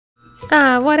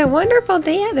What a wonderful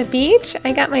day at the beach.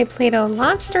 I got my Play-Doh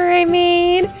lobster I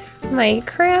made, my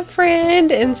crab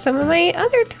friend, and some of my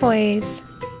other toys.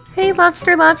 Hey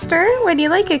Lobster, would you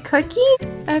like a cookie?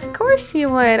 Of course you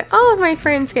would. All of my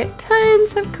friends get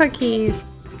tons of cookies.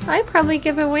 I probably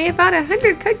give away about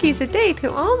 100 cookies a day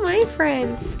to all my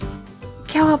friends.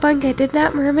 Cowabunga, did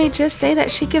that mermaid just say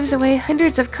that she gives away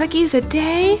hundreds of cookies a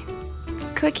day?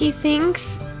 Cookie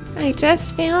thinks I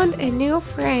just found a new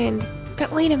friend.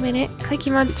 But wait a minute,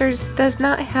 Cookie Monster does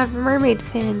not have mermaid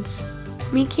fins.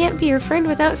 Me can't be your friend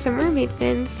without some mermaid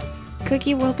fins.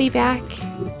 Cookie will be back.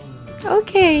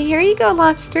 Okay, here you go,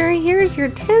 Lobster. Here's your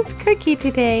 10th cookie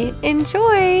today.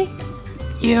 Enjoy!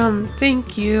 Yum,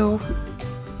 thank you.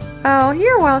 Oh,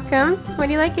 you're welcome. Would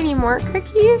you like any more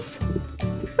cookies?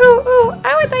 Ooh,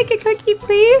 I would like a cookie,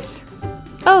 please.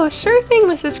 Oh, sure thing,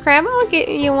 Mrs. Crab. I'll get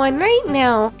you one right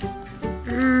now.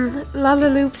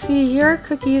 Lalaloopsy, your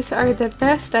cookies are the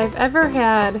best I've ever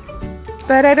had.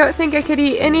 But I don't think I could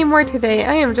eat any more today.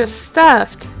 I am just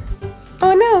stuffed.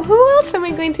 Oh no, who else am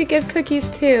I going to give cookies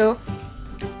to?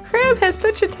 Crab has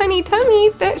such a tiny tummy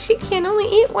that she can only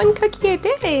eat one cookie a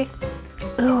day.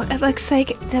 Ooh, it looks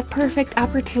like the perfect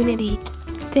opportunity.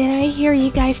 Did I hear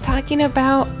you guys talking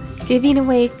about giving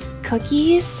away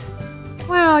cookies?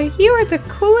 Wow, you are the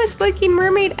coolest looking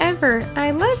mermaid ever.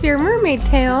 I love your mermaid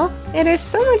tail. It is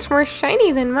so much more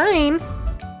shiny than mine.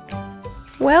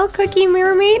 Well, Cookie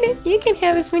Mermaid, you can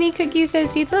have as many cookies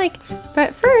as you'd like,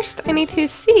 but first I need to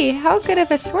see how good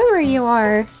of a swimmer you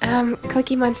are.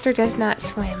 Cookie Monster does not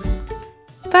swim.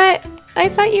 But I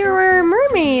thought you were a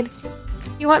mermaid.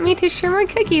 You want me to share more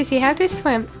cookies, you have to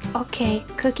swim. Okay,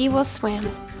 Cookie will swim.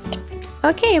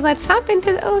 Okay, let's hop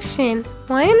into the ocean.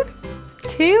 1,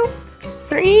 2,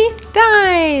 3,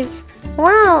 dive!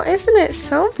 Wow, isn't it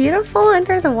so beautiful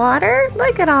under the water?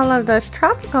 Look at all of those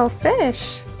tropical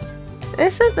fish.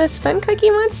 Isn't this fun, Cookie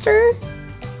Monster?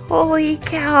 Holy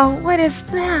cow, what is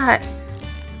that?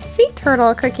 Sea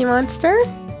turtle, Cookie Monster.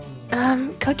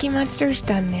 Cookie Monster's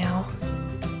done now.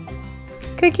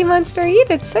 Cookie Monster, you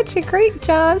did such a great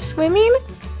job swimming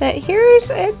that here's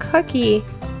a cookie.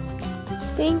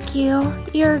 Thank you.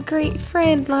 You're a great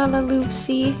friend,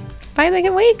 Lalaloopsy. By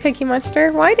the way, Cookie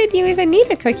Monster, why did you even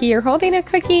need a cookie? You're holding a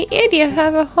cookie and you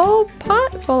have a whole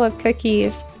pot full of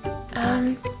cookies.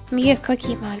 Me a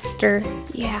Cookie Monster.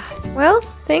 Yeah. Well,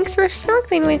 thanks for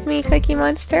snorkeling with me, Cookie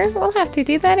Monster. We'll have to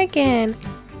do that again.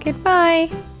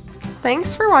 Goodbye.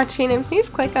 Thanks for watching, and please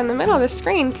click on the middle of the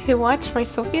screen to watch my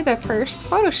Sophia the First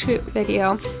photo shoot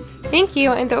video. Thank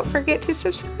you, and don't forget to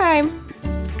subscribe.